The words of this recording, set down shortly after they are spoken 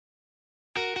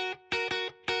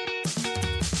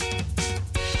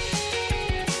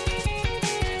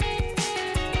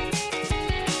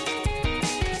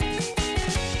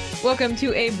Welcome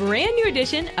to a brand new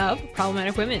edition of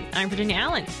Problematic Women. I'm Virginia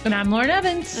Allen. And I'm Lauren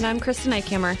Evans. And I'm Kristen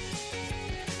Eichhammer.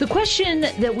 The question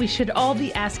that we should all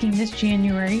be asking this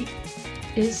January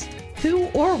is who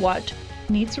or what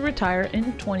needs to retire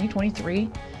in 2023?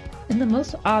 And the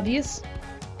most obvious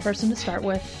person to start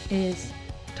with is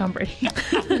Tom Brady.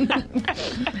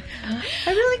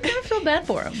 I really kind of feel bad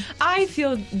for him. I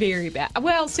feel very bad.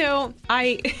 Well, so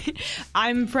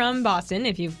I'm from Boston.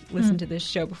 If you've listened to this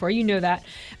show before, you know that.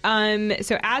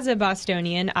 So as a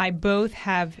Bostonian, I both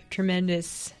have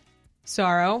tremendous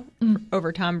sorrow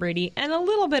over Tom Brady and a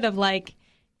little bit of like,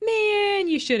 man,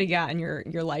 you should have gotten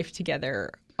your life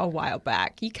together a while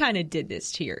back. You kind of did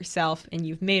this to yourself, and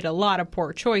you've made a lot of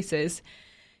poor choices,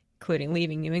 including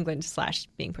leaving New England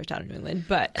 / being pushed out of New England.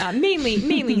 But mainly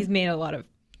he's made a lot of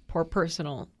poor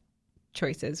personal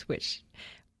choices, which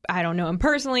I don't know him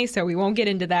personally, so we won't get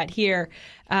into that here.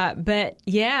 But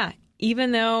yeah,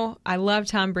 even though I love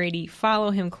Tom Brady, follow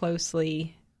him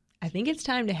closely, I think it's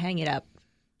time to hang it up.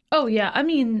 Oh, yeah. I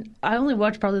mean, I only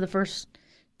watched probably the first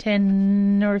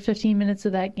 10 or 15 minutes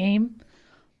of that game,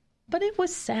 but it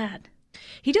was sad.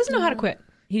 He doesn't know how to quit.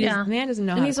 The man doesn't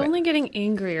know how to quit. And he's only getting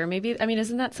angrier. Maybe, I mean,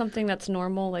 isn't that something that's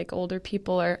normal? Like older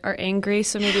people are angry,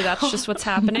 so maybe that's just what's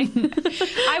happening.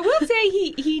 I will say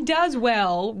he does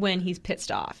well when he's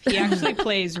pissed off. He actually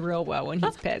plays real well when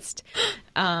he's pissed.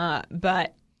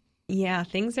 But yeah,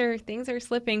 things are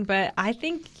slipping. But I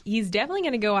think he's definitely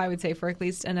going to go, I would say, for at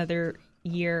least another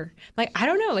year. Like, I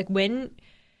don't know, like when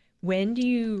do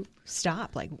you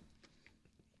stop? Like,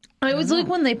 It was like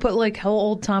when they put like how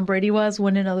old Tom Brady was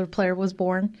when another player was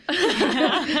born. Because,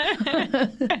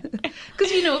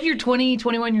 if you're 20,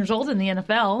 21 years old in the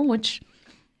NFL, which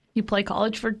you play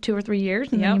college for 2 or 3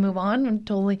 years and then you move on and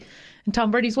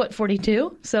Tom Brady's what,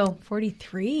 42? So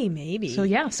 43 maybe. So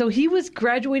yeah, so he was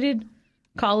graduated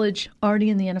college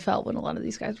already in the NFL when a lot of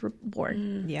these guys were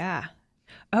born. Yeah.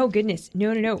 Oh goodness.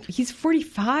 No. He's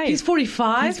 45. He's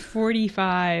 45? He's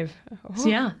 45. Oh. So,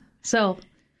 yeah. So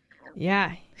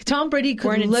yeah. Tom Brady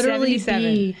could literally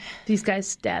be these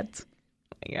guys' dads.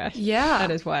 Oh my gosh. Yeah.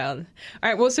 That is wild. All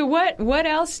right. Well, so what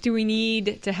else do we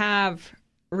need to have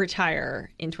retire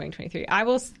in 2023? I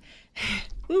will...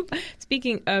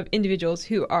 Speaking of individuals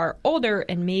who are older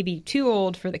and maybe too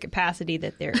old for the capacity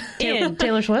that they're in.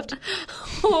 Taylor Swift?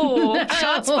 Oh,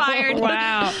 shots fired.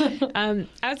 Wow. I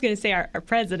was going to say our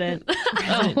president Joe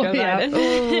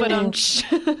Biden. But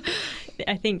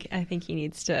I think he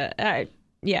needs to...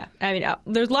 yeah, I mean,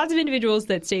 there's lots of individuals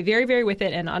that stay very, very with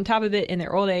it and on top of it in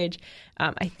their old age.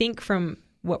 I think from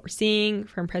what we're seeing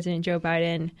from President Joe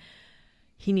Biden,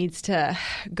 he needs to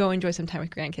go enjoy some time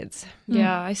with grandkids.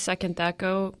 Yeah, I second that.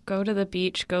 Go to the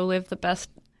beach. Go live the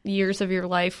best years of your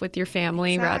life with your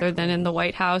family rather than in the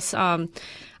White House.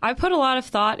 I put a lot of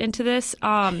thought into this,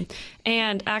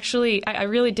 and actually, I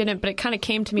really didn't, but it kind of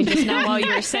came to me just now while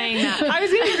you were saying that. I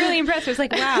was going to be really impressed. I was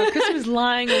like, wow, Kristen was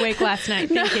lying awake last night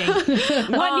thinking,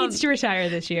 what needs to retire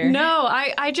this year? No,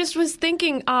 I just was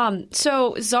thinking,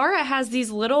 so Zara has these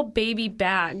little baby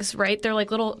bags, right? They're like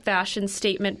little fashion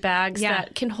statement bags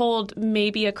that can hold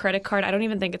maybe a credit card. I don't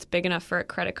even think it's big enough for a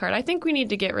credit card. I think we need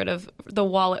to get rid of the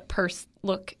wallet purse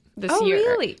look this year. Oh,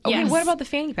 really? Okay, yes. what about the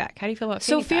fanny pack? How do you feel about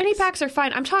fanny packs? So fanny packs are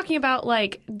fine. I'm talking about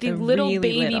like the little really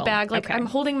baby little bag. Like I'm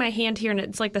holding my hand here and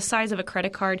it's like the size of a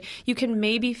credit card. You can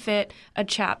maybe fit a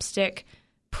chapstick.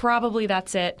 Probably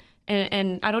that's it.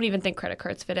 And I don't even think credit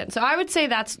cards fit in. So I would say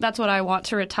that's what I want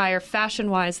to retire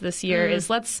fashion-wise this year is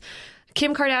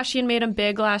Kim Kardashian made them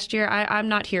big last year. I'm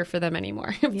not here for them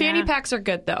anymore. Fanny packs are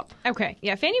good, though. Okay.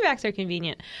 Yeah, fanny packs are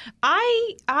convenient.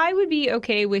 I would be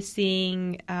okay with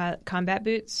seeing combat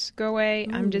boots go away.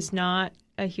 I'm just not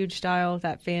a huge style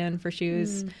that fan for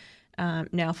shoes.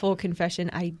 Now, full confession,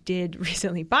 I did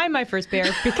recently buy my first pair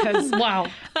because,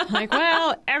 I'm like,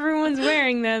 well, everyone's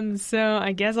wearing them, so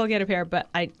I guess I'll get a pair. But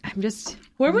I'm just...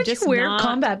 Where would you wear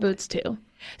combat boots to?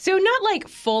 So not like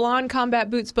full-on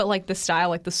combat boots, but like the style,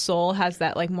 like the sole has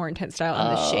that like more intense style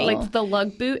and the shape. Like the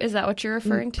lug boot, is that what you're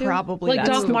referring to? Probably. Like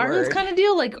Doc Martens kind of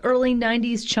deal, like early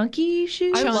 90s chunky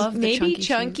shoes? I love the maybe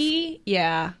chunky shoes.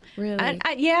 Yeah. Really?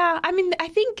 I mean, I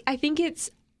think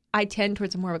it's... I tend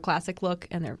towards more of a classic look,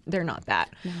 and they're not that.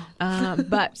 No.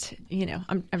 But,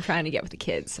 I'm trying to get with the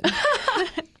kids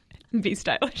and be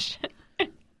stylish.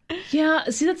 Yeah,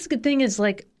 see, that's the good thing is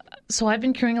like, so I've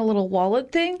been carrying a little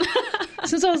wallet thing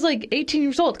since I was like 18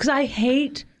 years old because I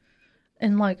hate,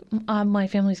 and like my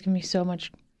family's giving me so much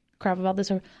crap about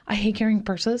this. I hate carrying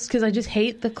purses because I just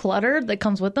hate the clutter that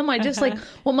comes with them. I just like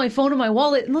want my phone and my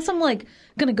wallet unless I'm like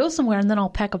going to go somewhere and then I'll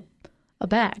pack a a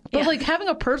bag. But like having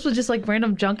a purse with just like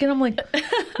random junk in, I'm like,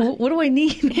 what do I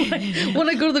need when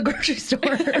I go to the grocery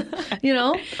store? You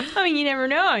know? I mean, you never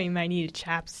know. You might need a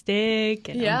chapstick,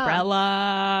 an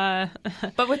umbrella.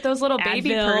 But with those little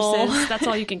baby Advil. purses, that's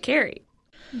all you can carry.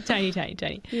 Tiny, tiny,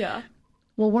 tiny. Yeah.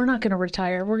 Well, we're not going to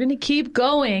retire. We're going to keep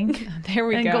going There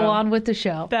we and go. go on with the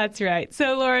show. That's right.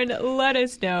 So, Lauren, let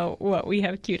us know what we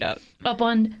have queued up. Up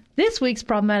on this week's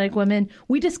Problematic Women,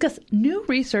 we discuss new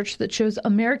research that shows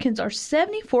Americans are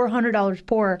 $7,400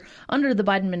 poorer under the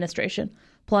Biden administration.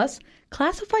 Plus,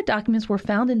 classified documents were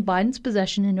found in Biden's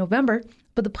possession in November,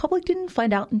 but the public didn't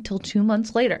find out until 2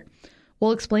 months later.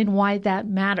 We'll explain why that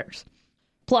matters.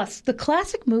 Plus, the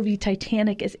classic movie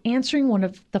Titanic is answering one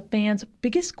of the fans'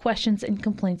 biggest questions and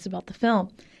complaints about the film.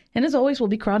 And as always, we'll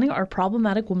be crowning our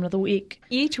Problematic Woman of the Week.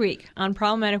 Each week on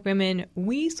Problematic Women,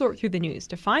 we sort through the news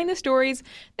to find the stories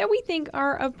that we think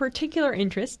are of particular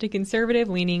interest to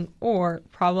conservative-leaning or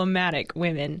problematic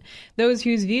women, those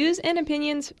whose views and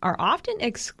opinions are often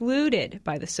excluded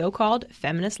by the so-called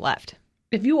feminist left.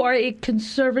 If you are a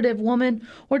conservative woman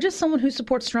or just someone who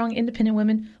supports strong, independent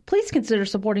women, please consider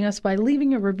supporting us by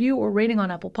leaving a review or rating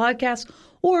on Apple Podcasts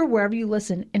or wherever you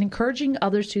listen and encouraging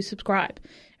others to subscribe.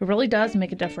 It really does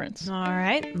make a difference. All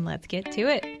right, let's get to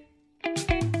it.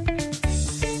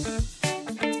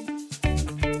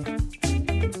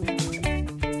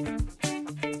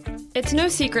 It's no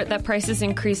secret that prices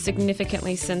increased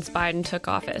significantly since Biden took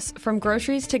office. From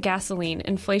groceries to gasoline,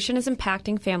 inflation is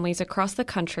impacting families across the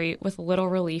country with little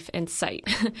relief in sight.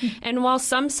 And while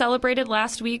some celebrated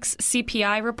last week's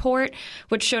CPI report,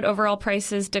 which showed overall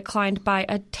prices declined by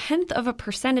 0.1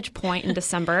 percentage point in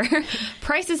December,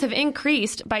 prices have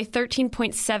increased by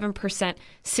 13.7%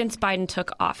 since Biden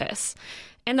took office.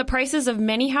 And the prices of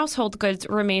many household goods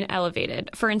remain elevated.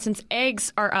 For instance,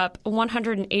 eggs are up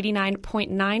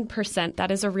 189.9%. That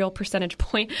is a real percentage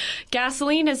point.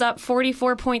 Gasoline is up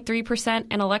 44.3%,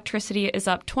 and electricity is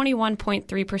up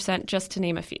 21.3%, just to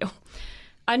name a few.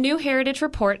 A new Heritage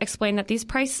report explained that these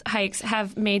price hikes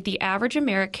have made the average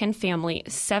American family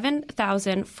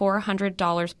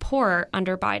 $7,400 poorer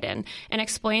under Biden, and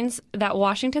explains that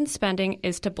Washington's spending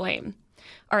is to blame.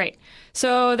 All right.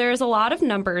 So there's a lot of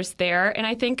numbers there. And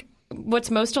I think what's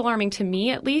most alarming to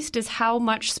me, at least, is how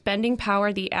much spending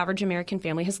power the average American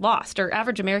family has lost, or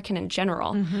average American in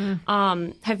general.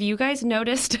 Mm-hmm. Have you guys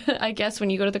noticed, I guess, when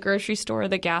you go to the grocery store or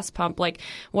the gas pump, like,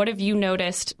 what have you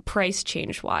noticed price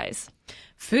change wise?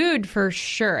 Food, for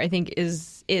sure, I think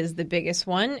is the biggest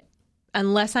one.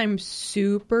 Unless I'm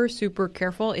super, super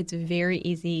careful, it's very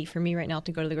easy for me right now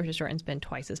to go to the grocery store and spend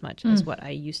twice as much as what I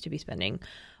used to be spending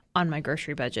on my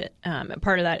grocery budget.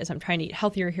 Part of that is I'm trying to eat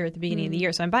healthier here at the beginning of the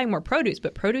year. So I'm buying more produce,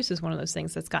 but produce is one of those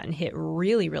things that's gotten hit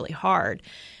really, really hard.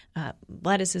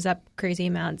 Lettuce is up crazy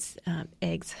amounts.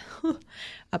 Eggs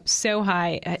up so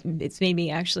high. It's made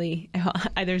me actually,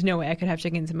 there's no way I could have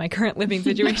chickens in my current living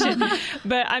situation,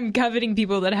 but I'm coveting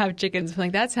people that have chickens. I'm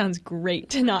like, that sounds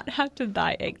great to not have to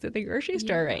buy eggs at the grocery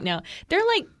store right now. They're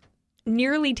like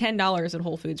nearly $10 at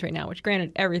Whole Foods right now, which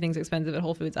granted, everything's expensive at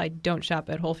Whole Foods. I don't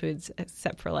shop at Whole Foods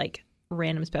except for like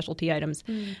random specialty items.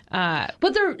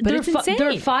 But they're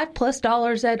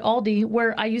 $5+ at Aldi,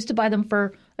 where I used to buy them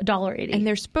for $1.80. And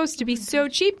they're supposed to be so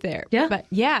cheap there. Yeah. But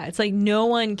yeah, it's like no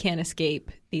one can escape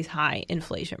these high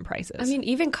inflation prices. I mean,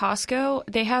 even Costco,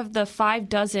 they have the 5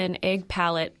 dozen egg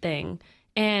pallet thing.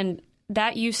 And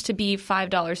that used to be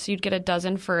 $5. So you'd get a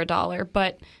dozen for $1.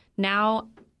 But now,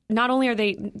 not only are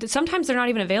they, sometimes they're not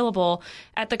even available.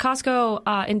 At the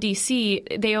Costco in D.C.,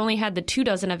 they only had the 2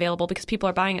 dozen available because people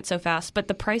are buying it so fast. But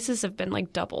the prices have been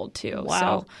like doubled too. Wow.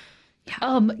 So,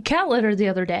 yeah. Cat litter the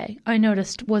other day, I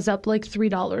noticed, was up like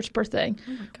 $3 per thing,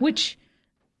 which,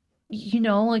 you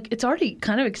know, like it's already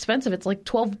kind of expensive. It's like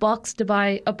 $12 to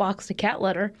buy a box of cat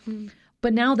litter.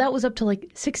 But now that was up to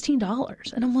like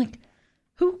 $16. And I'm like,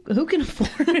 who can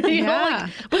afford it? You know,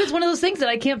 like, but it's one of those things that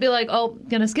I can't be like, oh,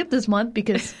 gonna skip this month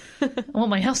because I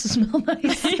want my house to smell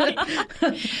nice.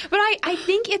 But I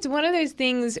think it's one of those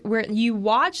things where you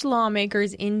watch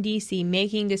lawmakers in D.C.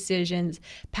 making decisions,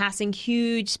 passing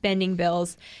huge spending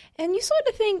bills, and you sort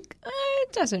of think,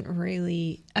 it doesn't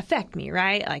really affect me,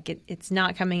 right? Like it's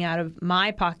not coming out of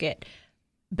my pocket.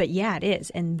 But yeah, it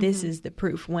is. And this is the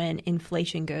proof when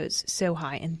inflation goes so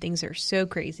high and things are so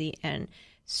crazy and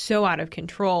so out of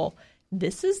control.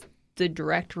 This is the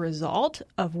direct result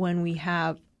of when we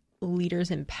have leaders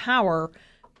in power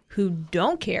who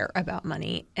don't care about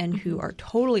money and who are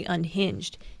totally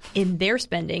unhinged in their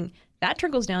spending. That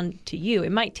trickles down to you.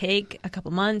 It might take a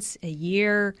couple months, a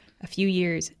year, a few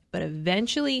years, but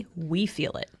eventually we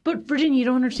feel it. But Virginia, you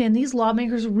don't understand. These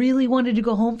lawmakers really wanted to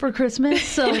go home for Christmas,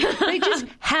 so they just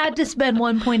had to spend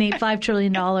 $1.85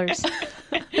 trillion.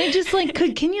 They just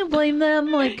can you blame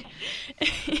them?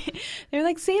 They're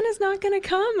like, Santa's not going to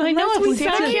come. I know, unless if we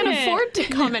Santa sign can't it. afford to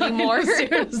come anymore.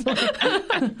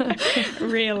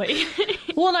 Really?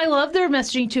 Well, and I love their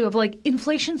messaging too of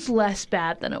inflation's less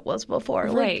bad than it was before.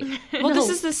 Right. Well, this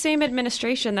is the same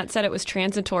administration that said it was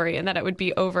transitory and that it would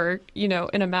be over, in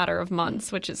a matter of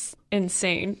months, which is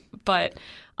insane. But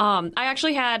I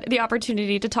actually had the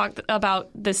opportunity to talk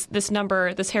about this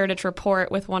number, this Heritage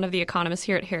report, with one of the economists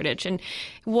here at Heritage. And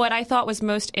what I thought was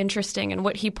most interesting and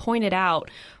what he pointed out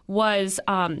was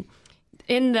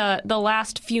in the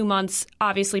last few months,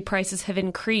 obviously prices have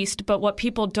increased, but what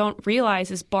people don't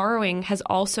realize is borrowing has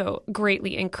also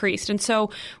greatly increased. And so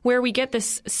where we get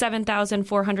this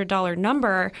 $7,400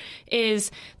 number is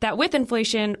that with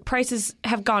inflation, prices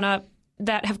have gone up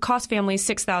that have cost families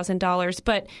 $6,000.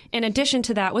 But in addition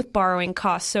to that, with borrowing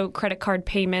costs, so credit card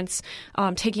payments,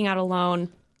 taking out a loan,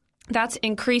 that's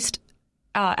increased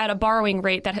at a borrowing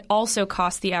rate that also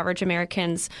cost the average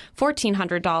Americans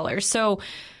 $1,400. So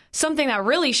something that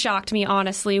really shocked me,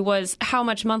 honestly, was how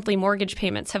much monthly mortgage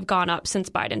payments have gone up since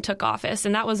Biden took office.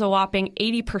 And that was a whopping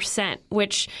 80%,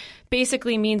 which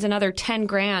basically means another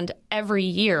 $10,000 every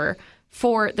year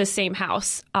for the same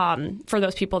house, for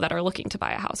those people that are looking to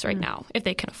buy a house right now, if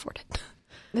they can afford it.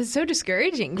 It's so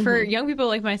discouraging for young people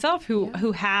like myself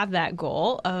who have that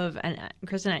goal of, and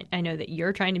Kristen, I know that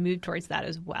you're trying to move towards that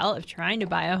as well, of trying to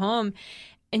buy a home.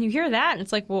 And you hear that, and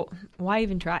it's like, well, why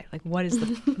even try? What is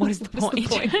the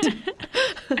point?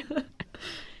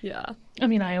 Yeah. I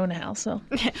mean, I own a house, so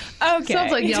Okay.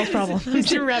 sounds like y'all's problem.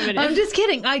 It's a revenue. I'm just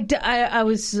kidding. I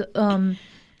was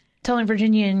telling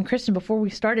Virginia and Kristen before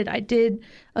we started, I did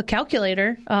a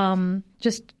calculator,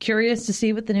 just curious to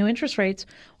see what the new interest rates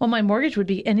on my mortgage would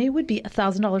be, and it would be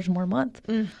 $1,000 more a month.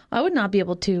 I would not be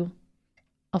able to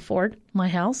afford my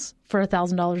house for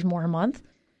 $1,000 more a month.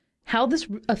 How this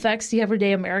affects the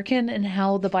everyday American and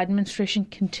how the Biden administration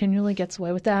continually gets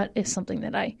away with that is something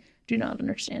that I do not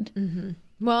understand. Mm-hmm.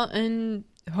 Well, and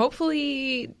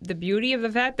hopefully the beauty of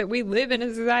the fact that we live in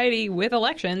a society with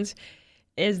elections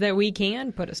is that we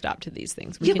can put a stop to these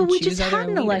things. But we just had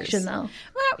an election, though.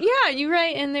 Well, yeah, you're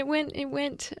right, and it went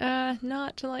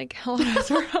not to a lot of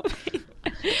us were hoping.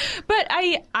 But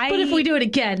if we do it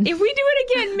again,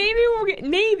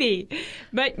 maybe.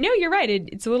 But no, you're right.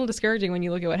 It's a little discouraging when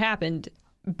you look at what happened.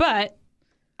 But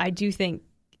I do think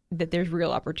that there's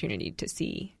real opportunity to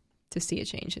see a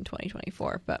change in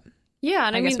 2024. But yeah,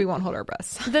 and I guess we won't hold our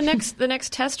breaths. The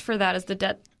next test for that is the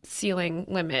debt ceiling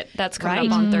limit that's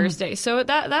coming up on Thursday. So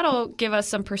that'll give us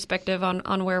some perspective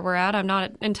on where we're at. I'm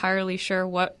not entirely sure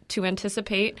what to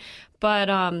anticipate,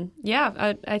 but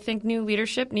I think new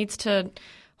leadership needs to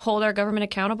hold our government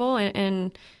accountable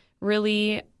and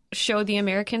really show the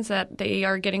Americans that they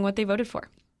are getting what they voted for.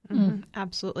 Mm-hmm.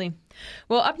 Absolutely.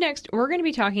 Well, up next, we're going to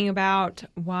be talking about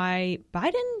why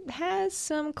Biden has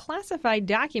some classified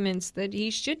documents that he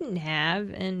shouldn't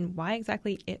have and why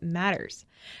exactly it matters.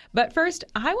 But first,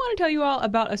 I want to tell you all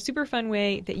about a super fun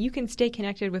way that you can stay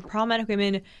connected with Problematic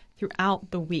Women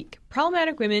throughout the week.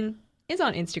 Problematic Women is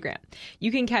on Instagram.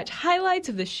 You can catch highlights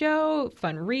of the show,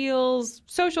 fun reels,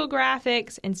 social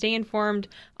graphics, and stay informed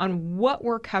on what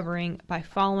we're covering by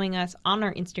following us on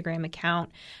our Instagram account.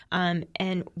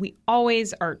 And we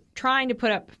always are trying to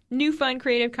put up new, fun,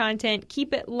 creative content,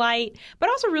 keep it light, but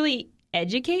also really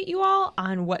educate you all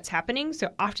on what's happening.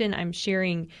 So often I'm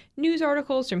sharing news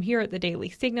articles from here at the Daily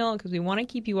Signal because we want to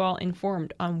keep you all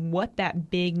informed on what that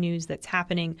big news that's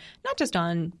happening, not just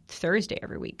on Thursday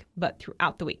every week, but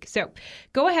throughout the week. So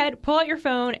go ahead, pull out your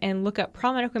phone and look up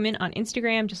Problematic Women on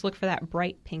Instagram. Just look for that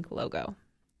bright pink logo.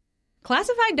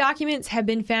 Classified documents have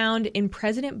been found in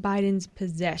President Biden's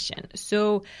possession.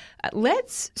 So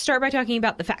let's start by talking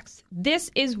about the facts. This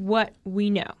is what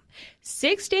we know.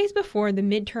 6 days before the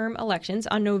midterm elections,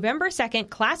 on November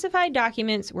 2nd, classified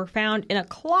documents were found in a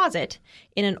closet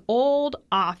in an old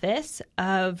office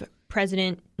of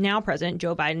now President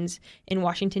Joe Biden's in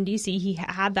Washington, D.C. He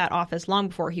had that office long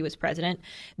before he was president.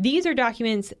 These are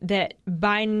documents that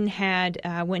Biden had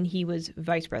when he was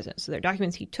vice president. So they're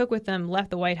documents he took with him, left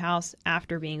the White House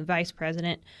after being vice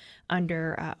president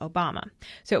under Obama.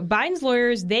 So Biden's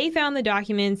lawyers, they found the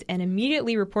documents and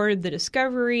immediately reported the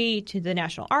discovery to the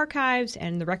National Archives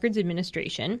and the Records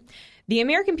Administration. The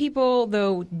American people,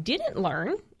 though, didn't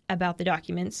learn about the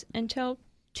documents until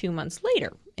 2 months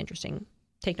later. Interesting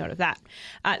take note of that.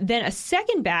 Then a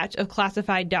second batch of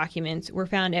classified documents were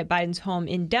found at Biden's home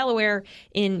in Delaware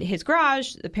in his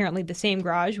garage, apparently the same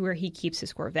garage where he keeps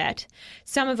his Corvette.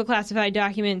 Some of the classified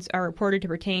documents are reported to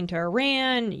pertain to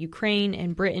Iran, Ukraine,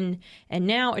 and Britain. And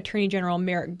now Attorney General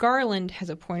Merrick Garland has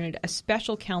appointed a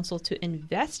special counsel to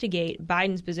investigate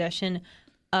Biden's possession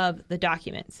of the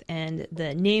documents. And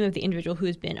the name of the individual who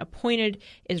has been appointed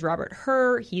is Robert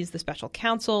Hur. He's the special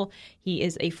counsel. He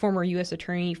is a former U.S.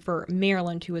 attorney for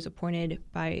Maryland who was appointed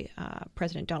by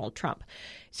President Donald Trump.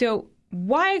 So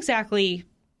why exactly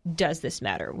does this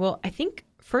matter? Well, I think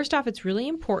first off, it's really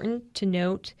important to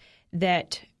note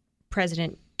that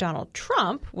President Donald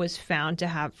Trump was found to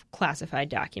have classified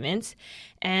documents,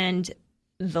 and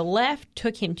the left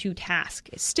took him to task,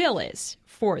 still is,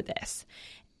 for this.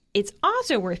 It's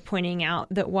also worth pointing out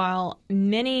that while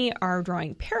many are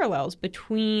drawing parallels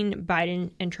between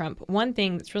Biden and Trump, one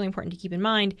thing that's really important to keep in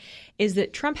mind is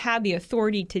that Trump had the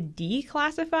authority to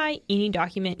declassify any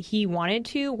document he wanted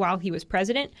to while he was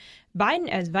president. Biden,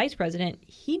 as vice president,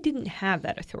 he didn't have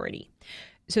that authority.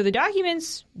 So the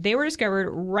documents, they were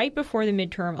discovered right before the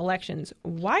midterm elections.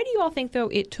 Why do you all think, though,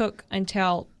 it took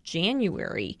until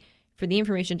January for the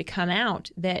information to come out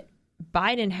that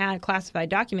Biden had classified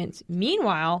documents?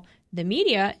 Meanwhile, the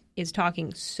media is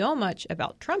talking so much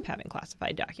about Trump having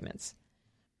classified documents.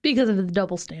 Because of the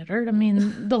double standard. I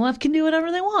mean, the left can do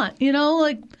whatever they want. You know,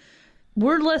 like,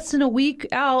 we're less than a week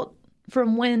out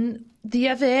from when the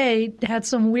FAA had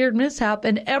some weird mishap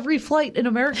and every flight in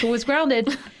America was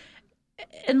grounded.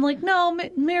 And like, no,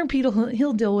 Mayor Pete,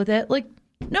 he'll deal with it. Like,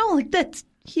 no, like, that's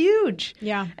huge.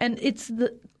 Yeah. And it's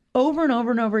the over and over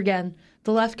and over again.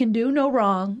 The left can do no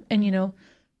wrong. And, you know,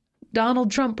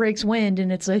 Donald Trump breaks wind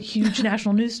and it's a huge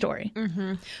national news story.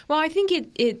 Mm-hmm. Well, I think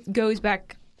it goes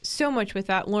back so much with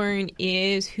that, Lauren,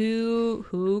 is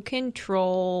who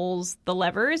controls the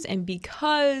levers. And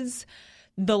because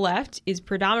the left is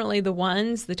predominantly the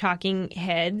ones, the talking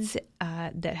heads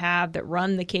that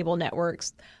run the cable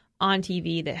networks on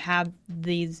TV, that have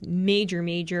these major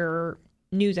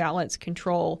news outlets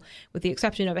control, with the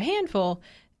exception of a handful,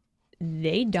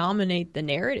 they dominate the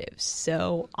narrative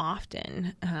so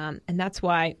often. And that's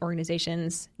why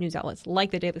organizations, news outlets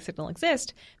like the Daily Signal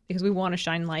exist, because we want to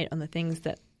shine light on the things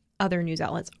that other news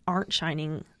outlets aren't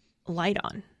shining light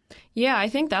on. Yeah, I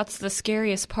think that's the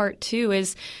scariest part, too,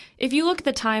 is if you look at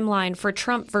the timeline for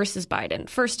Trump versus Biden,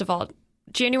 first of all,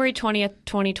 January 20th,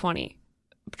 2020,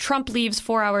 Trump leaves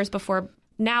 4 hours before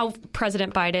now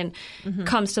President Biden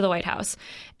comes to the White House.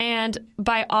 And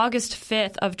by August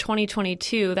 5th of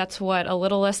 2022, that's a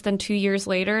little less than 2 years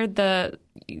later, the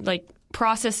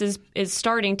process is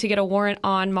starting to get a warrant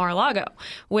on Mar-a-Lago,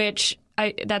 which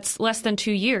that's less than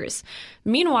 2 years.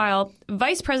 Meanwhile,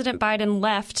 Vice President Biden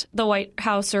left the White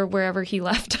House, or wherever he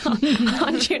left,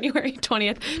 on January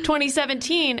 20th,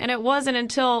 2017. And it wasn't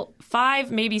until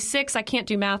 5, maybe 6, I can't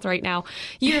do math right now,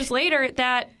 years later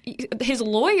that his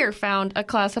lawyer found a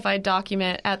classified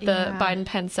document at the Biden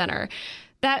Penn Center.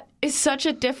 That is such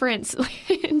a difference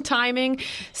in timing,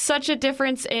 such a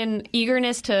difference in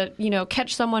eagerness to,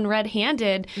 catch someone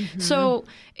red-handed. Mm-hmm. So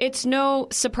it's no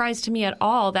surprise to me at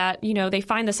all that, they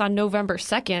find this on November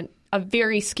 2nd, a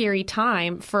very scary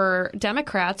time for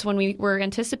Democrats when we were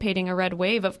anticipating a red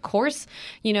wave. Of course,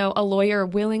 a lawyer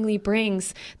willingly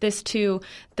brings this to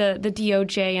the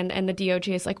DOJ, and the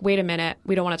DOJ is like, wait a minute,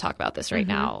 we don't want to talk about this right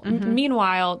now. Mm-hmm.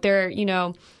 Meanwhile, they're,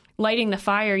 lighting the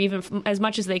fire even as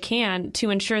much as they can to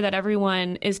ensure that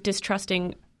everyone is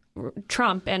distrusting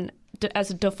Trump and as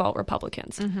default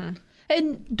Republicans. Mm-hmm.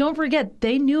 And don't forget,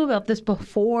 they knew about this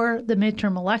before the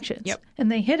midterm elections. Yep.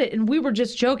 And they hid it. And we were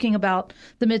just joking about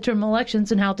the midterm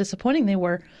elections and how disappointing they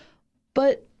were.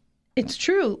 But it's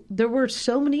true. There were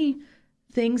so many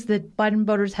things that Biden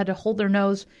voters had to hold their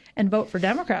nose and vote for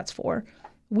Democrats for.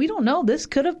 We don't know. This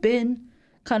could have been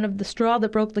kind of the straw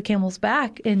that broke the camel's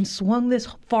back and swung this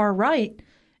far right,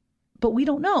 but we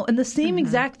don't know. And the same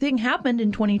exact thing happened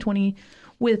in 2020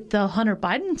 with the Hunter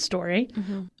Biden story,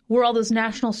 where all those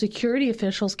national security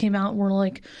officials came out and were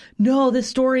like, no, this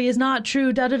story is not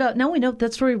true, da-da-da. Now we know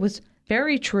that story was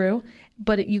very true,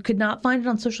 but you could not find it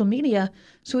on social media.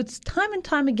 So it's time and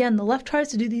time again, the left tries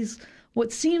to do these,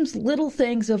 what seems little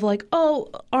things of like, oh,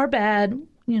 our bad,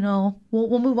 we'll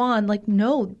move on. Like,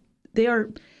 no, they are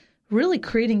really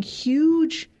creating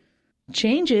huge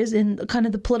changes in kind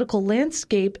of the political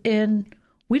landscape, and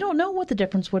we don't know what the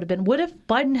difference would have been. What if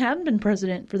Biden hadn't been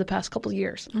president for the past couple of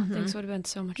years? Things would have been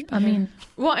so much better. I mean,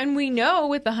 well, and we know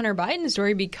with the Hunter Biden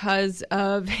story, because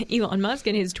of Elon Musk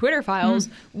and his Twitter files,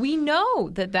 we know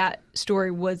that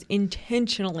story was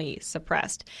intentionally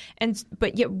suppressed.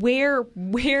 But yet, where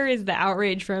is the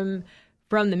outrage from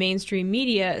from the mainstream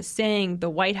media saying the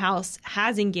White House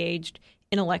has engaged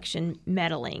in election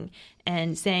meddling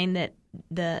and saying that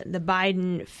the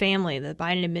Biden family, the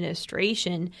Biden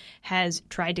administration has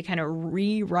tried to kind of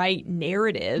rewrite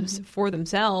narratives for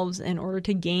themselves in order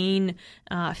to gain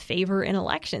favor in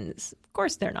elections. Of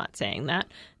course, they're not saying that,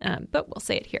 but we'll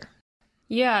say it here.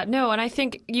 Yeah, no, and I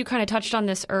think you kind of touched on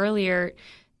this earlier.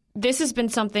 This has been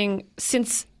something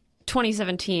since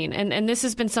 2017, and this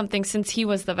has been something since he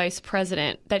was the vice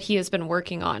president that he has been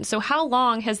working on. So how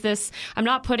long has this, I'm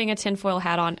not putting a tinfoil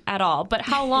hat on at all, but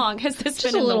how long has this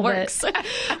been in the works?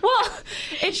 Well,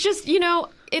 it's just,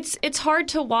 it's hard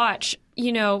to watch,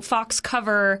 Fox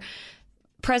cover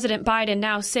President Biden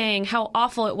now saying how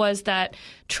awful it was that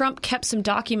Trump kept some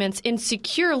documents in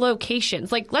secure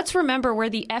locations. Like, let's remember where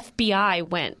the FBI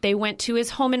went. They went to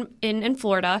his home in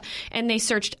Florida, and they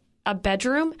searched a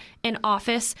bedroom, an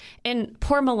office, and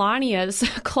poor Melania's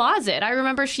closet. I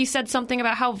remember she said something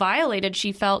about how violated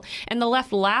she felt, and the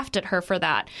left laughed at her for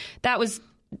that. That was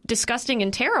disgusting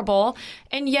and terrible.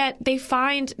 And yet they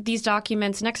find these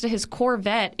documents next to his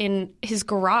Corvette in his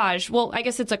garage. Well, I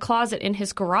guess it's a closet in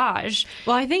his garage.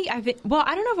 Well, I don't know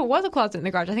if it was a closet in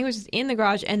the garage. I think it was just in the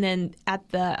garage, and then at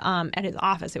his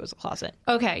office it was a closet.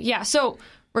 Okay, yeah. So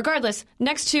regardless,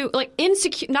 next to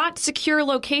not secure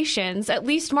locations, at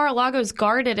least Mar-a-Lago's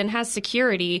guarded and has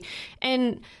security,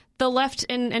 and the left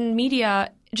and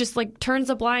media just turns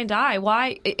a blind eye.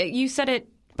 Why? You said it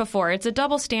before. It's a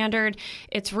double standard.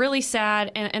 It's really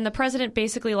sad, and the president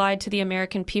basically lied to the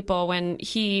American people when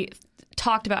he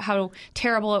talked about how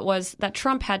terrible it was that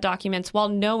Trump had documents while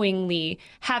knowingly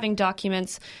having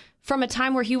documents from a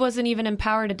time where he wasn't even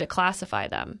empowered to declassify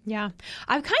them. Yeah.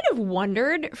 I've kind of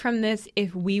wondered from this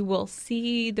if we will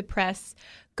see the press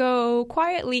go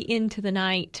quietly into the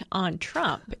night on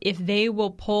Trump, if they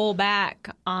will pull back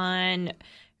on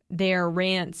their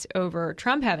rants over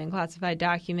Trump having classified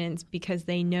documents because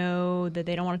they know that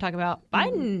they don't want to talk about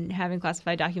Biden having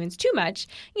classified documents too much.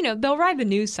 They'll ride the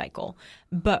news cycle.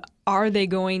 But are they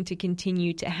going to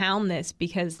continue to hound this?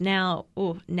 Because now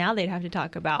they'd have to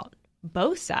talk about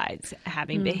both sides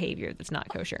having behavior that's not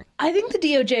kosher. I think the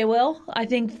DOJ will. I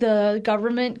think the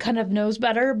government kind of knows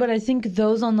better, but I think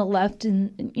those on the left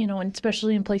and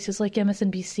especially in places like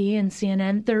MSNBC and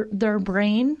CNN, their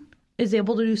brain is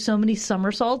able to do so many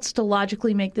somersaults to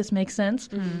logically make this make sense.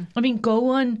 I mean, go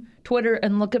on Twitter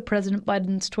and look at President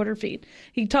Biden's Twitter feed.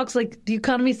 He talks like the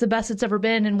economy's the best it's ever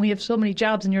been and we have so many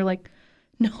jobs, and you're like,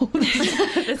 no,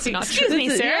 that's not true. Excuse me,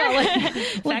 sir.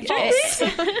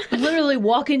 Literally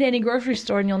walk into any grocery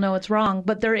store and you'll know it's wrong,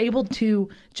 but they're able to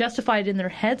justify it in their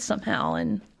head somehow.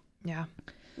 And yeah.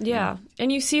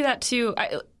 And you see that too.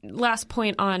 Last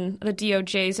point on the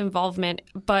DOJ's involvement,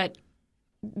 but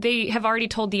they have already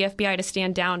told the FBI to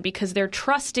stand down because they're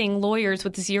trusting lawyers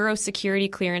with zero security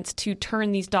clearance to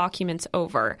turn these documents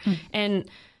over. And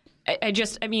I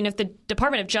mean, if the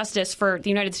Department of Justice for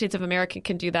the United States of America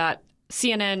can do that,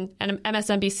 CNN and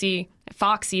MSNBC,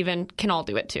 Fox even can all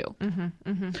do it too.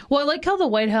 Well, I like how the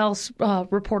White House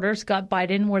reporters got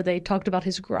Biden where they talked about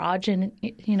his garage and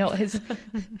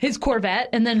his Corvette,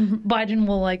 and then Biden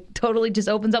will totally just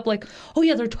opens up oh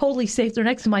yeah, they're totally safe. They're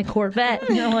next to my Corvette.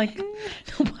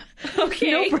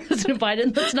 Okay, no, President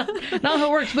Biden, that's not how it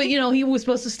works. But he was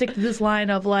supposed to stick to this line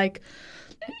of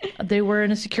they were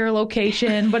in a secure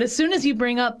location, but as soon as you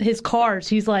bring up his cars,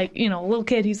 he's a little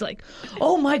kid. He's like,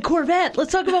 "Oh, my Corvette!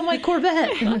 Let's talk about my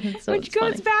Corvette." So which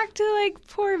goes back to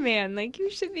poor man. You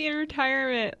should be in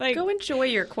retirement. Go enjoy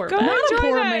your Corvette. Not a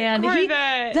poor man.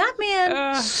 That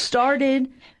man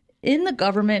started in the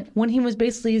government when he was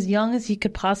basically as young as he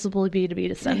could possibly be to be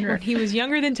a senator. He was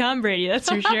younger than Tom Brady, that's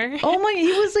for sure. Oh my!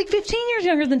 He was 15 years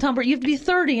younger than Tom Brady. You have to be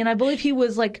 30, and I believe he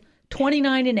was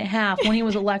 29 and a half when he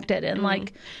was elected. And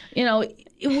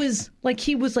it was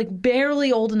he was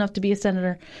barely old enough to be a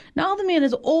senator. Now the man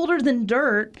is older than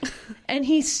dirt and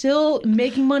he's still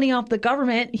making money off the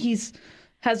government.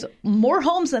 Has more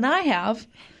homes than I have.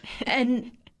 And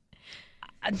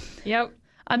yep.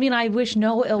 I mean, I wish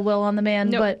no ill will on the man,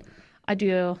 but I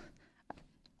do.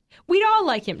 We'd all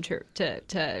like him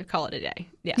to call it a day.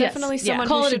 Yeah. Yes. Definitely someone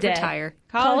who should retire.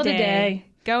 Call it a day.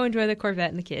 Go enjoy the Corvette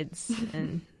and the kids.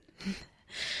 And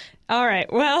all right.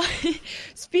 Well,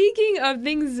 speaking of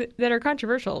things that are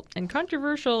controversial and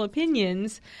controversial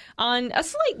opinions, on a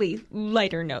slightly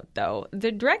lighter note, though,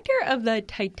 the director of the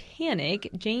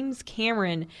Titanic, James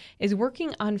Cameron, is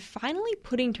working on finally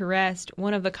putting to rest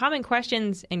one of the common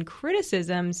questions and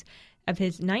criticisms of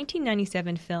his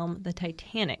 1997 film, The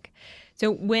Titanic.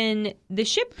 So when the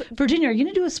ship... Virginia, are you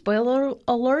going to do a spoiler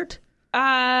alert?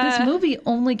 This movie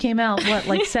only came out, what,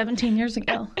 like 17 years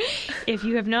ago? If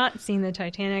you have not seen the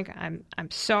Titanic,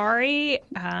 I'm sorry.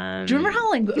 Do you remember how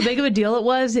like big of a deal it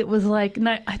was? It was like,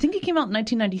 I think it came out in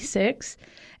 1996,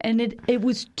 and it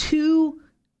was 2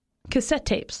 cassette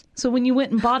tapes. So when you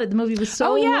went and bought it, the movie was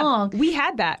so long. We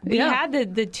had that. We had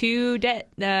the 2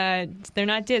 they're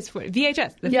not discs,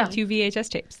 VHS, the 2 VHS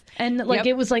tapes. And like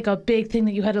it was like a big thing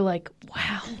that you had to like,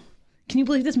 wow. Can you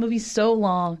believe this movie's so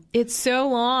long? It's so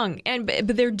long. But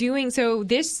they're doing, so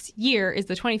this year is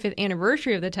the 25th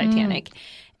anniversary of the Titanic.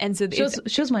 And so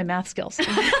shows my math skills. 17.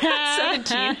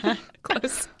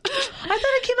 Close. I thought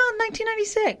it came out in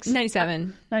 1996.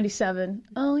 97.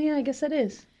 Oh, yeah, I guess that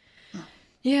is.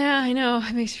 Yeah, I know.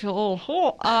 It makes you feel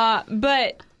old.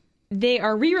 But they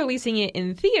are re-releasing it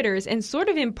in theaters, and sort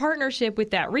of in partnership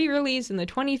with that re-release and the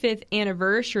 25th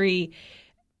anniversary,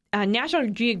 National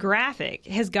Geographic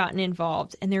has gotten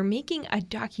involved, and they're making a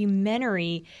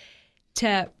documentary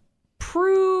to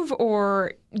prove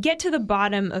or get to the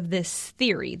bottom of this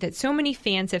theory that so many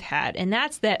fans have had, and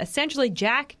that's that essentially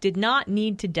Jack did not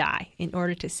need to die in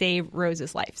order to save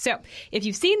Rose's life. So if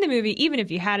you've seen the movie, even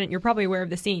if you hadn't, you're probably aware of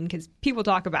the scene because people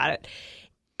talk about it.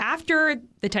 After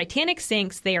the Titanic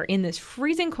sinks, they are in this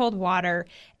freezing cold water,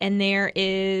 and there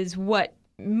is what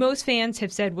most fans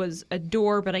have said was a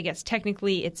door, but I guess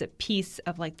technically it's a piece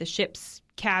of like the ship's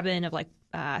cabin, of like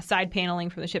side paneling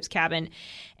from the ship's cabin.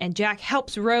 And Jack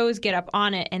helps Rose get up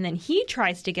on it, and then he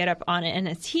tries to get up on it. And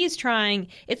as he's trying,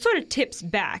 it sort of tips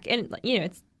back. And, you know,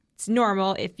 it's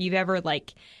normal if you've ever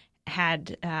like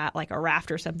had like a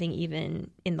raft or something even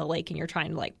in the lake and you're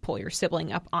trying to like pull your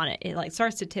sibling up on it, it like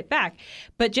starts to tip back.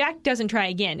 But Jack doesn't try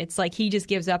again. It's like he just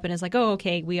gives up and is like, oh,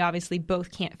 okay, we obviously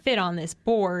both can't fit on this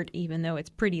board even though it's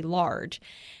pretty large.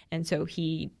 And so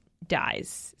he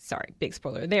dies. Sorry, big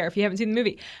spoiler there if you haven't seen the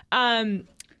movie.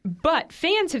 But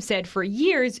fans have said for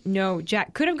years, no,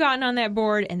 Jack could have gotten on that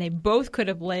board and they both could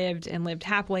have lived and lived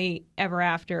happily ever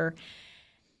after.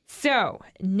 So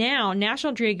now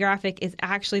National Geographic is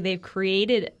actually, they've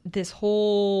created this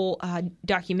whole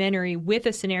documentary with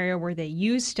a scenario where they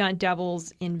use stunt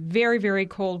doubles in very, very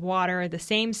cold water, the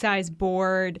same size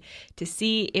board, to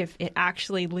see if it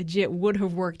actually legit would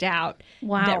have worked out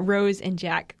that Rose and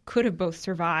Jack could have both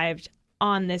survived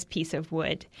on this piece of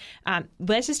wood.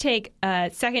 Let's just take a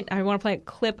second. I want to play a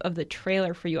clip of the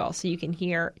trailer for you all so you can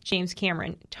hear James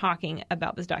Cameron talking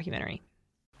about this documentary.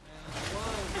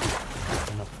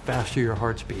 And the faster your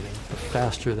heart's beating, the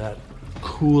faster that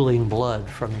cooling blood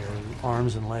from your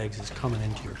arms and legs is coming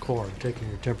into your core and taking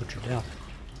your temperature down.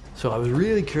 So I was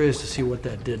really curious to see what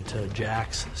that did to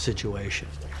Jack's situation.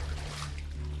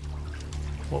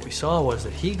 What we saw was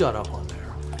that he got up on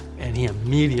there and he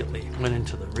immediately went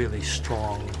into the really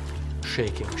strong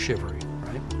shaking, shivering,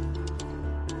 right?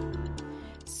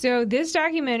 So this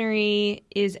documentary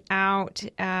is out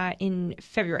in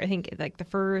February. I think like the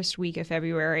first week of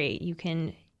February, you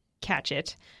can catch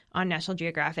it on National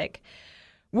Geographic.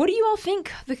 What do you all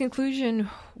think the conclusion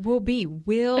will be?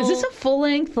 Is this a full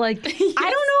length, like I don't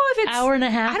know if it's hour and a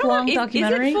half long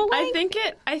documentary? Is it full length?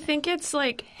 I think it's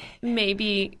like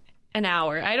maybe an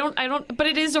hour. I don't, but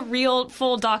it is a real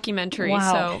full documentary.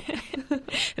 Wow. So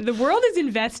the world is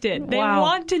invested. They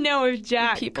want to know if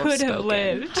Jack could have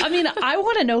lived. I mean, I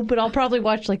want to know, but I'll probably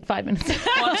watch like 5 minutes.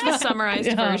 Watch the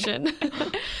summarized version.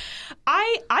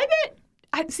 I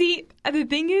bet. See, the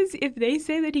thing is, if they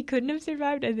say that he couldn't have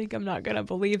survived, I think I'm not going to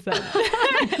believe them.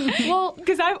 Well,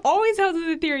 because I've always held to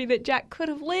the theory that Jack could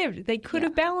have lived. They could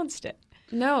have balanced it.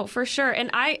 No, for sure. And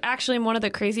I actually am one of the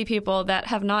crazy people that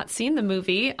have not seen the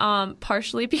movie,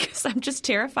 partially because I'm just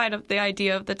terrified of the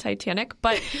idea of the Titanic,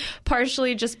 but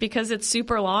partially just because it's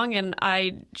super long and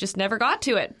I just never got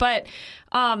to it. But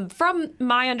from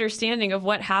my understanding of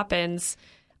what happens,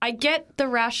 I get the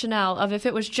rationale of if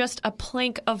it was just a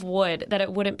plank of wood that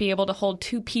it wouldn't be able to hold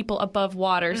 2 people above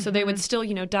water, so they would still,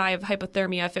 die of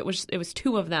hypothermia if it was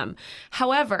 2 of them.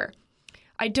 However,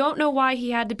 I don't know why he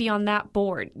had to be on that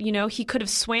board. He could have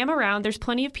swam around. There's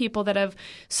plenty of people that have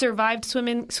survived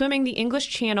swimming the English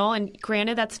Channel, and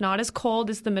granted, that's not as cold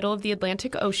as the middle of the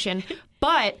Atlantic Ocean,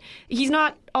 but he's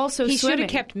not also swimming. He should have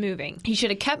kept moving. He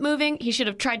should have kept moving. He should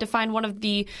have tried to find one of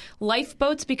the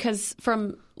lifeboats, because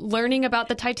from learning about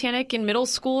the Titanic in middle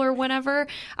school or whenever,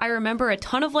 I remember a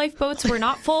ton of lifeboats were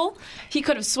not full. He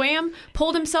could have swam,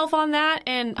 pulled himself on that,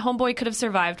 and homeboy could have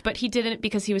survived, but he didn't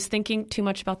because he was thinking too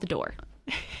much about the door.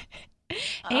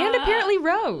 And apparently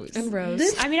Rose. And Rose.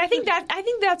 I think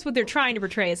that's what they're trying to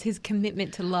portray, is his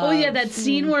commitment to love. Oh yeah, that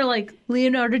scene where like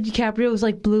Leonardo DiCaprio was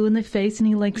like blue in the face and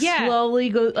he slowly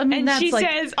goes. I mean, and that's she like,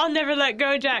 says, "I'll never let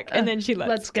go, Jack," and then she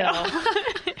let's go.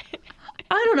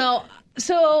 I don't know.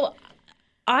 So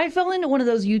I fell into one of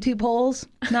those YouTube holes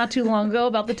not too long ago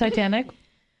about the Titanic,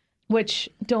 which,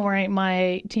 don't worry,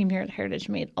 my team here at Heritage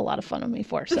made a lot of fun of me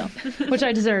for, so which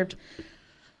I deserved.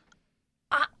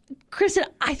 Kristen,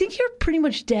 I think you're pretty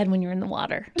much dead when you're in the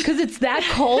water because it's that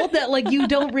cold that like you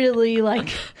don't really like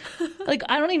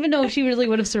I don't even know if she really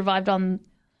would have survived on.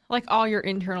 Like all your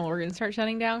internal organs start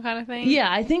shutting down kind of thing? Yeah,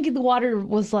 I think the water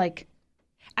was like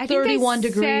 31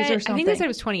 degrees or something. I think they said it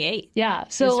was 28. Yeah,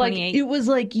 so like it was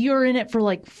like you're in it for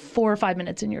like 4 or 5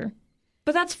 minutes and you're.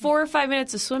 But that's 4 or 5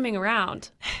 minutes of swimming around.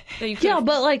 That you yeah,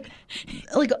 but like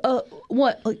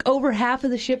what? Like over half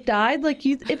of the ship died. Like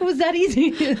if it was that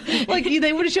easy, like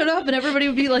they would have showed up and everybody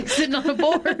would be like sitting on a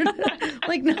board.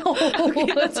 Like no.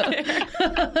 Okay, that's fair.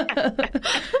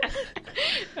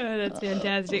 Oh, that's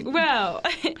fantastic. Well,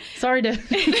 sorry to.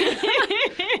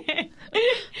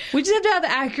 We just have to have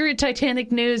accurate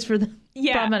Titanic news for the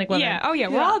problematic women. Yeah. Oh, yeah.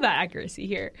 We're all about accuracy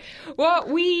here. Well,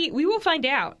 we will find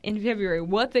out in February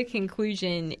what the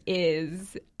conclusion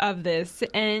is of this.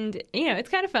 And, you know, it's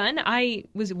kind of fun. I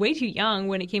was way too young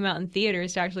when it came out in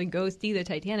theaters to actually go see the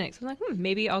Titanic. So I'm like,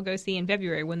 maybe I'll go see in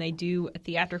February when they do a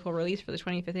theatrical release for the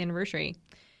 25th anniversary.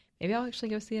 Maybe I'll actually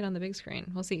go see it on the big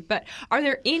screen. We'll see. But are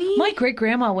there any... My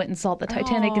great-grandma went and saw the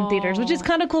Titanic in theaters, which is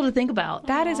kind of cool to think about.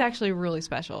 That is actually really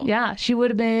special. Yeah. She would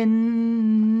have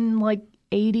been like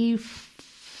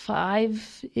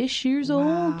 85-ish years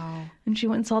old. And she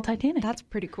went and saw Titanic. That's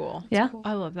pretty cool. Yeah. Cool.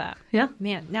 I love that. Yeah.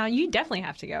 Man, now you definitely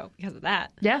have to go because of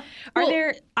that. Yeah.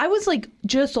 I was like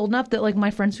just old enough that like my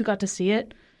friends who got to see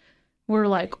it were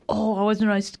like, oh, I wasn't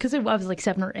nice because I was like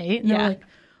 7 or 8. And they're like,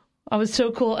 I was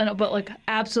so cool, but like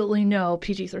absolutely no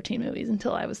PG-13 movies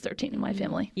until I was 13 in my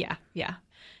family. Yeah, yeah.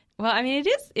 Well, I mean,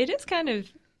 it is kind of,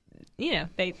 you know,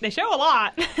 they show a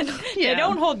lot. They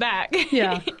don't hold back.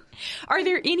 Yeah. Are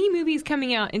there any movies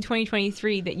coming out in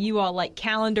 2023 that you all like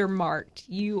calendar marked?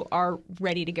 You are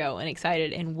ready to go and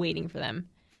excited and waiting for them?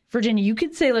 Virginia, you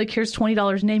could say like, here's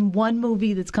 $20. Name one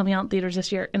movie that's coming out in theaters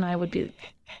this year, and I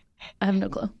have no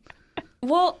clue.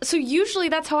 Well, so usually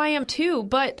that's how I am too,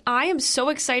 but I am so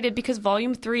excited because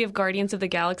Volume 3 of Guardians of the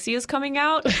Galaxy is coming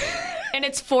out, and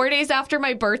it's 4 days after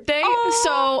my birthday,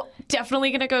 so definitely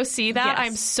going to go see that. Yes.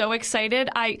 I'm so excited.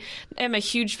 I am a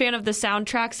huge fan of the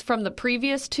soundtracks from the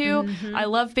previous two. Mm-hmm. I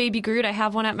love Baby Groot. I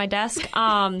have one at my desk.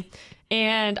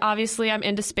 And obviously I'm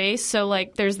into space, so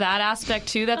like there's that aspect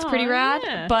too that's pretty rad.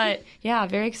 Yeah. But yeah,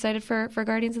 very excited for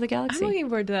Guardians of the Galaxy. I'm looking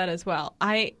forward to that as well.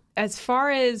 As far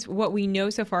as what we know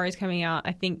so far is coming out,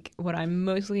 I think what I'm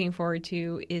most looking forward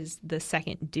to is the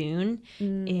second Dune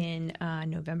in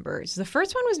November. So the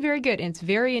first one was very good, and it's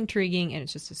very intriguing, and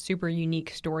it's just a super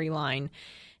unique storyline.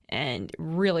 And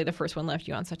really, the first one left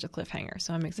you on such a cliffhanger.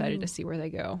 So I'm excited to see where they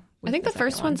go. I think the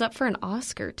first one's up for an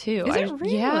Oscar, too. Is it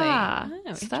really? Yeah.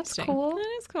 Oh, so that's cool.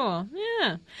 That is cool.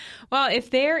 Yeah. Well, if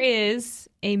there is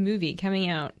a movie coming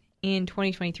out in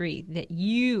 2023 that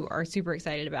you are super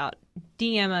excited about,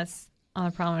 DM us on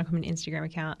the Problematic Woman Instagram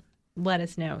account. Let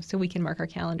us know so we can mark our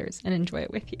calendars and enjoy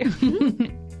it with you.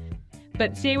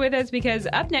 But stay with us because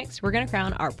up next, we're going to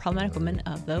crown our Problematic Woman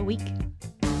of the Week.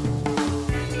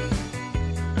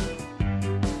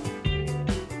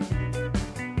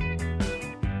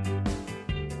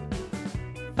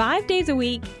 Five days a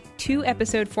week, 2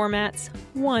 episode formats,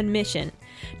 1 mission.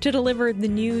 To deliver the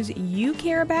news you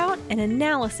care about and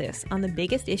analysis on the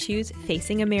biggest issues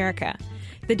facing America.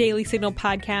 The Daily Signal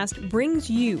podcast brings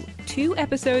you 2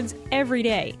 episodes every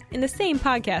day in the same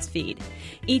podcast feed.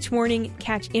 Each morning,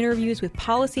 catch interviews with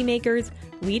policymakers,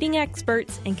 leading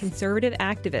experts, and conservative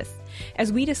activists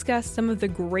as we discuss some of the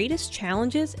greatest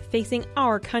challenges facing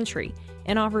our country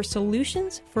and offer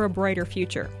solutions for a brighter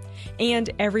future. And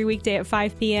every weekday at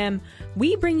 5 p.m.,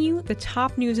 we bring you the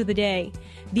top news of the day.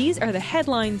 These are the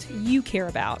headlines you care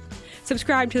about.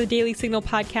 Subscribe to the Daily Signal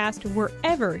podcast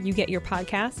wherever you get your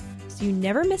podcasts so you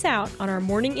never miss out on our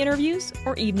morning interviews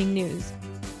or evening news.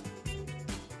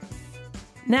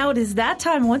 Now it is that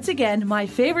time once again, my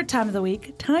favorite time of the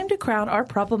week, time to crown our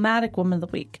Problematic Woman of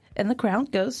the Week. And the crown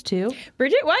goes to...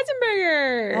 Bridget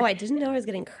Weisenberger! Oh, I didn't know I was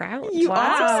getting crowned. You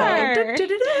are!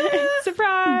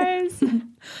 Surprise!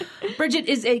 Bridget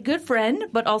is a good friend,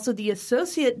 but also the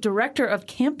Associate Director of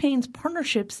Campaigns,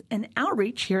 Partnerships, and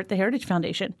Outreach here at the Heritage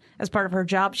Foundation. As part of her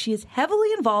job, she is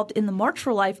heavily involved in the March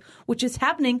for Life, which is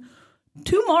happening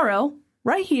tomorrow,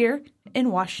 right here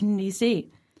in Washington, D.C.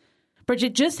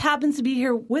 Bridget just happens to be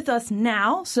here with us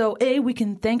now, so we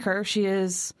can thank her. She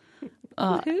is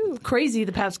crazy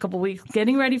the past couple weeks,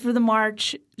 getting ready for the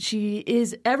march. She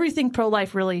is everything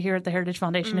pro-life, really, here at the Heritage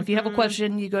Foundation. If you have a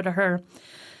question, you go to her.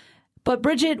 But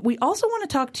Bridget, we also want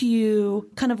to talk to you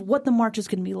kind of what the march is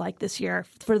going to be like this year.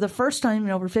 For the first time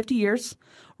in over 50 years,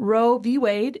 Roe v.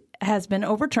 Wade has been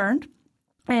overturned.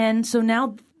 And so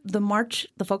now the march,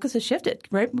 the focus has shifted.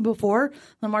 Right before,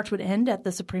 the march would end at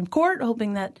the Supreme Court,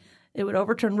 hoping that it would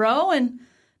overturn Roe. And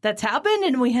that's happened.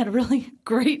 And we had a really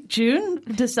great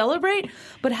June to celebrate.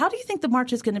 But how do you think the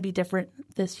march is going to be different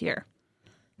this year?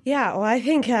 Yeah, well, I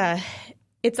think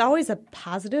it's always a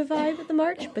positive vibe at the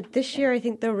march, but this year I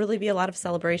think there'll really be a lot of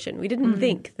celebration. We didn't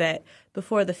think that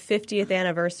before the 50th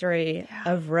anniversary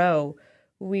of Roe,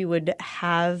 we would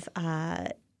have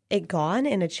it gone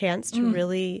and a chance to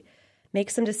really make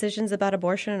some decisions about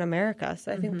abortion in America.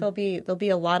 So I think there'll be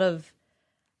a lot of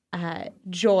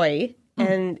joy.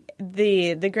 And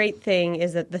the great thing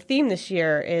is that the theme this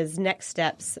year is next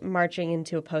steps marching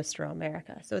into a post-Roe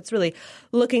America. So it's really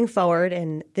looking forward,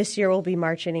 and this year we'll be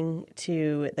marching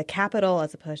to the Capitol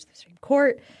as opposed to the Supreme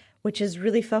Court, which is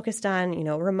really focused on,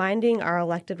 reminding our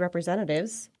elected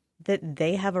representatives that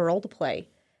they have a role to play,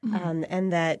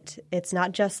 and that it's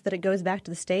not just that it goes back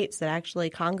to the states, that actually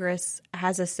Congress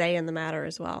has a say in the matter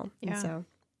as well. Yeah.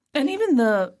 And even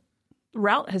the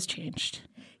route has changed.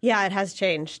 Yeah, it has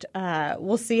changed.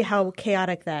 We'll see how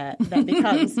chaotic that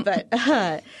becomes,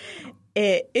 but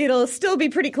it'll still be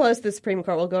pretty close. The Supreme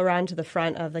Court will go around to the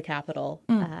front of the Capitol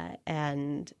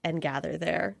and gather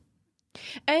there.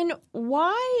 And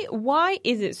why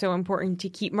is it so important to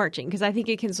keep marching? Because I think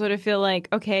it can sort of feel like,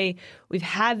 okay, we've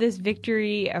had this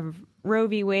victory of Roe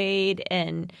v. Wade,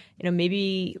 and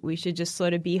maybe we should just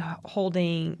sort of be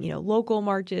holding local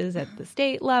marches at the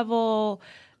state level.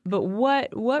 But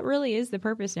what really is the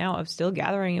purpose now of still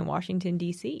gathering in Washington,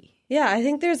 D.C.? Yeah, I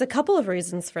think there's a couple of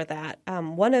reasons for that.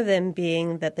 One of them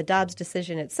being that the Dobbs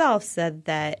decision itself said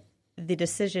that the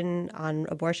decision on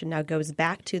abortion now goes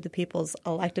back to the people's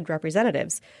elected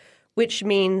representatives, which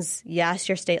means, yes,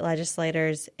 your state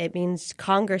legislators, it means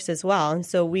Congress as well. And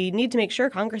so we need to make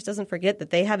sure Congress doesn't forget that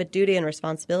they have a duty and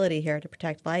responsibility here to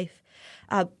protect life.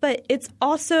 But it's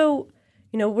also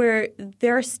where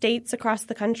there are states across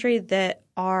the country that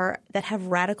have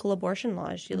radical abortion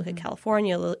laws. You look at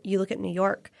California, you look at New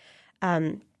York,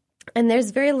 and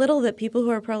there's very little that people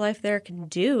who are pro-life there can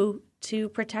do to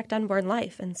protect unborn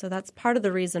life. And so that's part of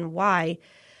the reason why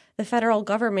the federal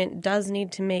government does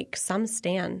need to make some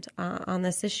stand on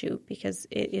this issue, because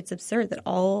it's absurd that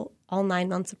all 9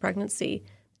 months of pregnancy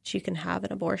that you can have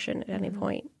an abortion at any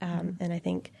point. And I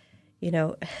think,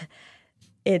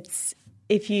 it's.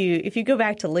 If you go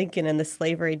back to Lincoln and the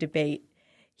slavery debate,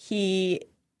 he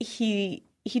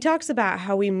talks about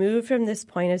how we move from this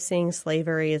point of seeing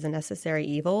slavery as a necessary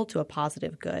evil to a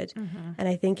positive good. And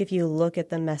I think if you look at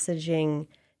the messaging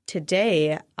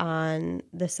today on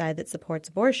the side that supports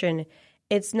abortion,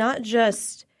 it's not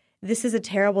just this is a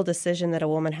terrible decision that a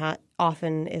woman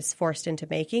often is forced into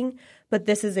making, but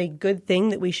this is a good thing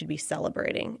that we should be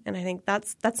celebrating. And I think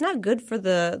that's not good for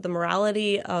the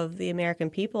morality of the American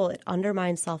people. It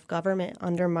undermines self-government,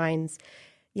 undermines,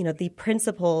 the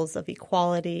principles of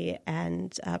equality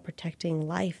and protecting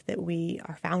life that we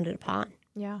are founded upon.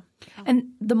 Yeah. And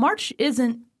the march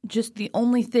isn't just the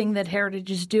only thing that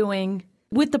Heritage is doing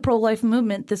with the pro-life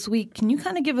movement this week. Can you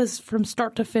kind of give us from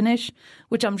start to finish,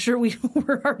 which I'm sure we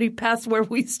were already past where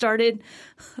we started,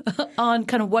 on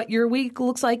kind of what your week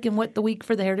looks like and what the week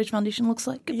for the Heritage Foundation looks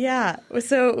like? Yeah.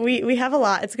 So we have a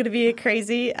lot. It's going to be a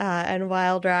crazy and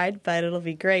wild ride, but it'll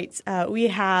be great. We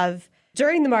have,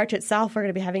 during the march itself, we're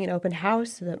going to be having an open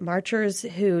house so that marchers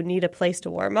who need a place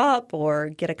to warm up or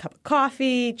get a cup of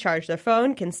coffee, charge their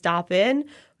phone, can stop in.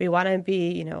 We want to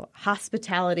be,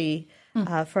 hospitality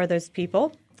for those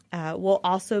people. We'll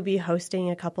also be hosting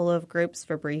a couple of groups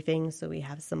for briefings. So we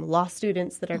have some law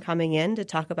students that are coming in to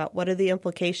talk about what are the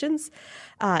implications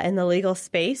in the legal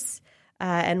space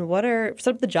and what are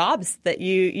some of the jobs that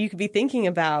you could be thinking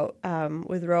about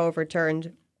with Roe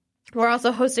overturned. We're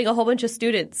also hosting a whole bunch of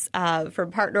students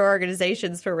from partner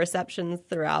organizations for receptions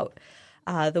throughout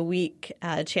the week,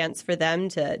 a chance for them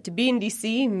to be in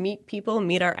D.C., meet people,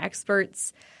 meet our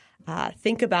experts,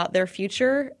 think about their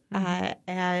future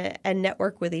and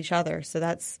network with each other. So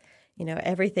that's,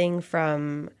 everything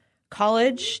from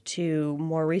college to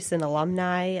more recent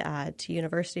alumni to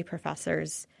university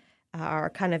professors are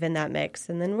kind of in that mix.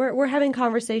 And then we're having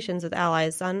conversations with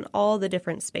allies on all the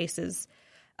different spaces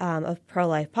of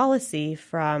pro-life policy,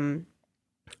 from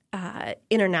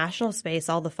international space,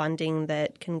 all the funding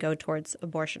that can go towards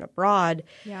abortion abroad,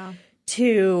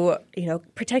 to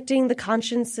protecting the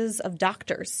consciences of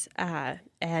doctors,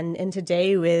 and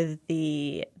today with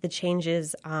the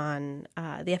changes on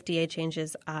the FDA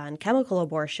changes on chemical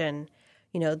abortion,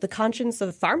 the conscience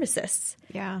of pharmacists,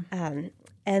 and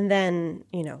then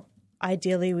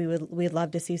ideally we'd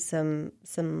love to see some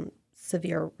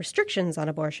severe restrictions on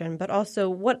abortion, but also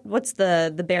what's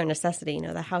the bare necessity?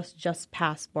 The House just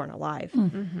passed Born Alive.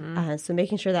 So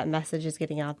making sure that message is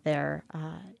getting out there.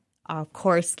 Of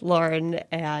course, Lauren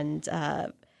and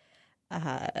the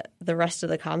rest of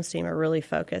the comms team are really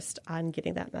focused on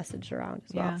getting that message around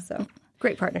as well. So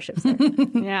great partnerships there.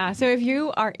 Yeah. So if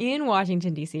you are in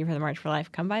Washington, D.C. for the March for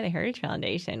Life, come by the Heritage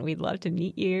Foundation. We'd love to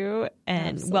meet you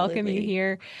and welcome you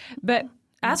here. But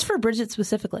ask for Bridget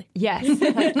specifically. Yes.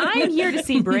 I'm here to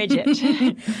see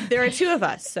Bridget. There are two of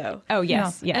us, so. Oh,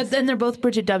 yes. And then they're both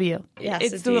Bridget W.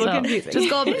 Yes, it's a little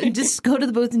confusing. Just go to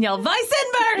the booth and yell,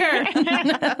 Weissenberger!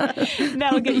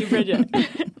 That'll get you, Bridget.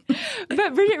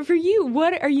 But Bridget, for you,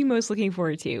 what are you most looking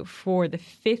forward to for the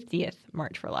 50th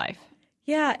March for Life?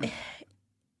 Yeah.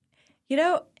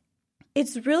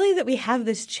 It's really that we have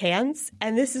this chance,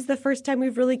 and this is the first time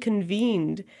we've really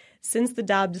convened since the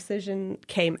Dobbs decision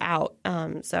came out.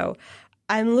 So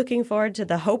I'm looking forward to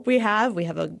the hope we have. We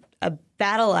have a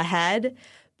battle ahead.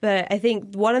 But I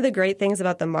think one of the great things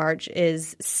about the march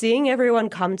is seeing everyone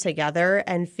come together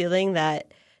and feeling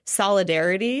that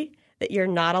solidarity, that you're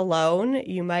not alone.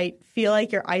 You might feel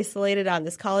like you're isolated on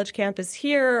this college campus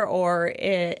here or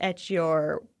at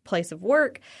your place of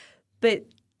work, but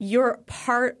you're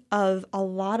part of a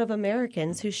lot of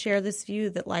Americans who share this view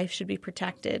that life should be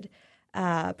protected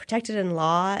in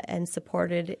law and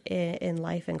supported in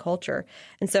life and culture.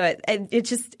 And so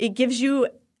it gives you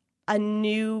a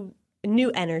new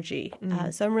energy.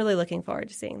 So I'm really looking forward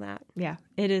to seeing that. Yeah,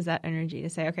 it is that energy to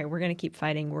say, okay, we're going to keep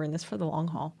fighting. We're in this for the long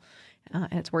haul, and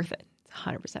it's worth it. It's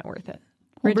 100% worth it.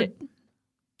 Bridget,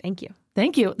 thank you.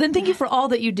 Thank you. Then thank you for all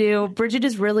that you do. Bridget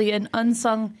is really an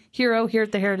unsung hero here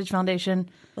at the Heritage Foundation.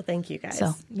 Well, thank you, guys.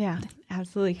 So, yeah,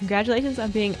 absolutely. Congratulations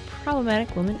on being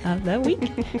Problematic Woman of the Week.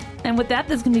 And with that,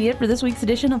 that's going to be it for this week's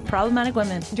edition of Problematic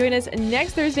Women. Join us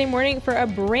next Thursday morning for a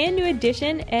brand new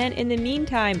edition. And in the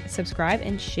meantime, subscribe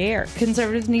and share.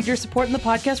 Conservatives need your support in the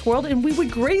podcast world, and we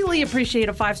would greatly appreciate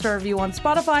a 5-star review on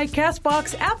Spotify,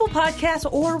 CastBox, Apple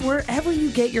Podcasts, or wherever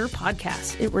you get your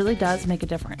podcasts. It really does make a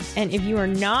difference. And if you are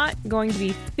not going to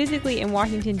be physically in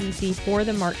Washington, D.C. for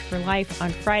the March for Life on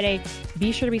Friday,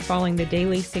 be sure to be following the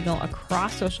Daily Signal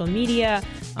across social media,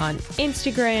 on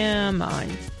Instagram, on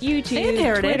YouTube, and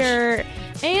Heritage. Twitter,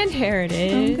 and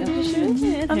Heritage.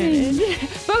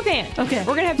 Both and. Okay.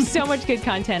 We're going to have so much good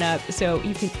content up, so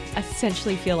you can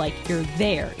essentially feel like you're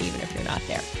there, even if you're not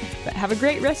there. But have a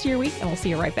great rest of your week, and we'll see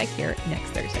you right back here next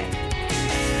Thursday.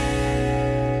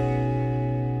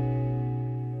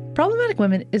 Problematic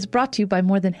Women is brought to you by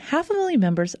more than 500,000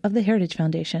 members of the Heritage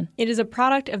Foundation. It is a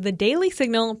product of the Daily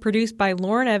Signal, produced by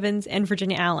Lauren Evans and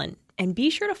Virginia Allen. And be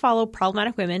sure to follow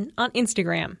Problematic Women on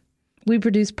Instagram. We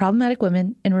produce Problematic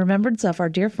Women in remembrance of our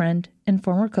dear friend and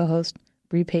former co-host,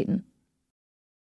 Bree Payton.